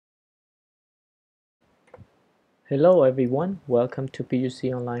Hello everyone, welcome to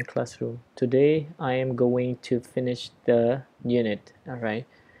PUC Online Classroom. Today I am going to finish the unit, alright?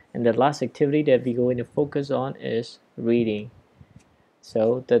 And the last activity that we're going to focus on is reading.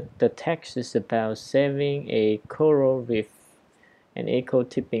 So the text is about saving a coral reef, an eco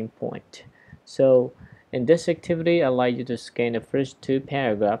tipping point. So in this activity, I'd like you to scan the first two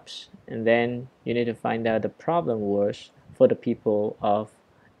paragraphs and then you need to find out the problem words for the people of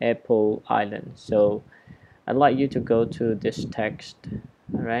Apple Island. So I'd like you to go to this text,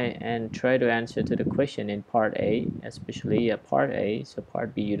 all right, and try to answer to the question in part A, especially part A. So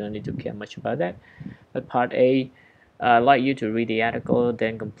part B, you don't need to care much about that. But part A, I'd like you to read the article,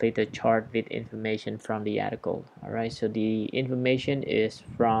 then complete the chart with information from the article. All right, so the information is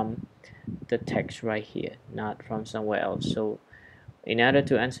from the text right here, not from somewhere else. So in order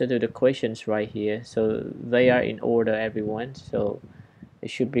to answer to the questions right here, so they are in order, everyone. So it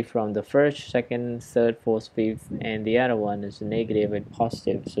should be from the first, second, third, fourth, fifth, and the other one is negative and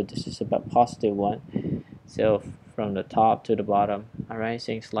positive. So this is about positive one. So from the top to the bottom, all right,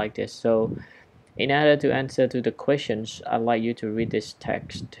 things like this. So in order to answer to the questions, I'd like you to read this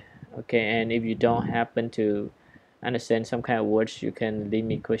text, okay? And if you don't happen to understand some kind of words, you can leave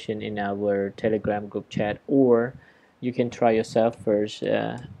me question in our Telegram group chat, or you can try yourself first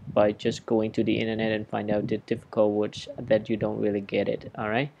by just going to the internet and find out the difficult words that you don't really get it, all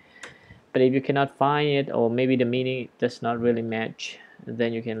right? But if you cannot find it, or maybe the meaning does not really match,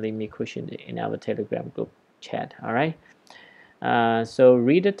 then you can leave me question in our Telegram group chat, all right? So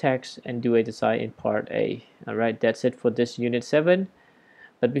read the text and do exercise in part A. All right, that's it for this unit 7.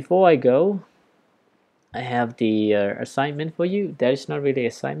 But before I go, I have the assignment for you. That is not really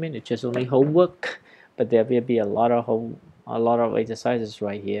assignment; it's just only homework. But there will be a lot of exercises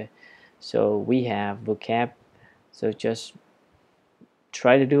right here. So we have vocab. So just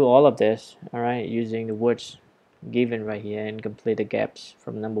try to do all of this. All right, using the words given right here and complete the gaps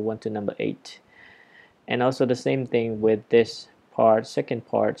from number 1 to number 8. And also the same thing with this part, second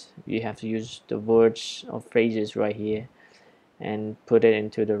part, you have to use the words or phrases right here and put it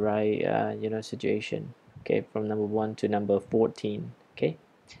into the right situation, okay, from number 1 to number 14, okay.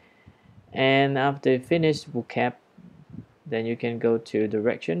 And after you finish vocab, then you can go to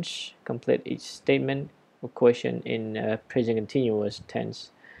directions, complete each statement or question in present continuous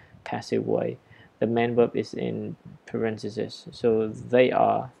tense passive way. The main verb is in parentheses, so they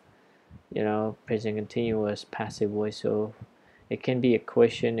are present continuous passive voice. So it can be a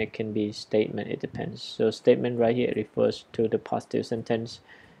question, it can be statement, it depends. So statement right here refers to the positive sentence,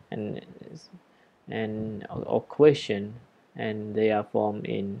 and or question, and they are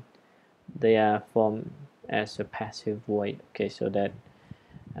formed as a passive voice, okay. So that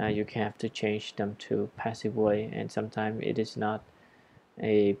you can have to change them to passive voice, and sometimes it is not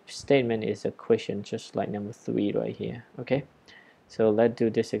a statement, is a question, just like number 3 right here, okay. So let's do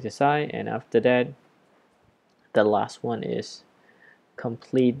this exercise, and after that, the last one is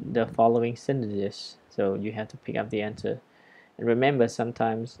complete the following sentences. So you have to pick up the answer. And remember,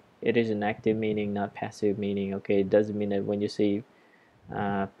 sometimes it is an active meaning, not passive meaning, okay. It doesn't mean that when you see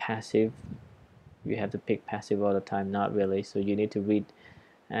passive, you have to pick passive all the time, not really. So you need to read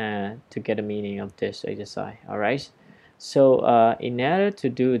to get a meaning of this exercise, all right. So in order to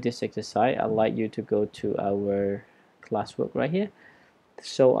do this exercise, I'd like you to go to our classwork right here.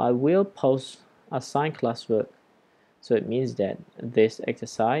 So I will post assigned classwork. So it means that this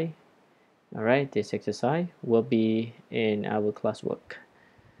exercise, all right, this exercise will be in our classwork.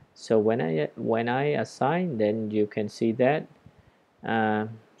 So when I assign, then you can see that.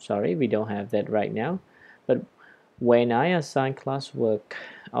 Sorry, we don't have that right now. But when I assign classwork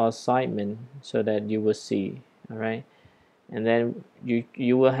or assignment, so that you will see, all right. And then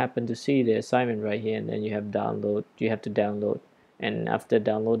you will happen to see the assignment right here, and then you have to download, and after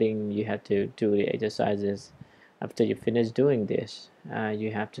downloading you have to do the exercises. After you finish doing this,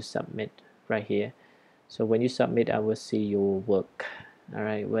 you have to submit right here. So when you submit, I will see your work, all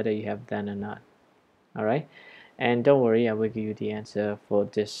right, whether you have done or not, all right. And don't worry, I will give you the answer for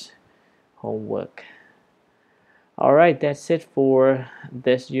this homework. All right, that's it for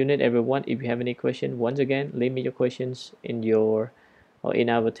this unit, everyone. If you have any question, once again, leave me your questions in your or in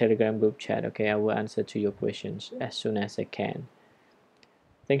our Telegram group chat, okay. I will answer to your questions as soon as I can.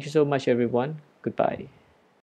 Thank you so much, everyone. Goodbye.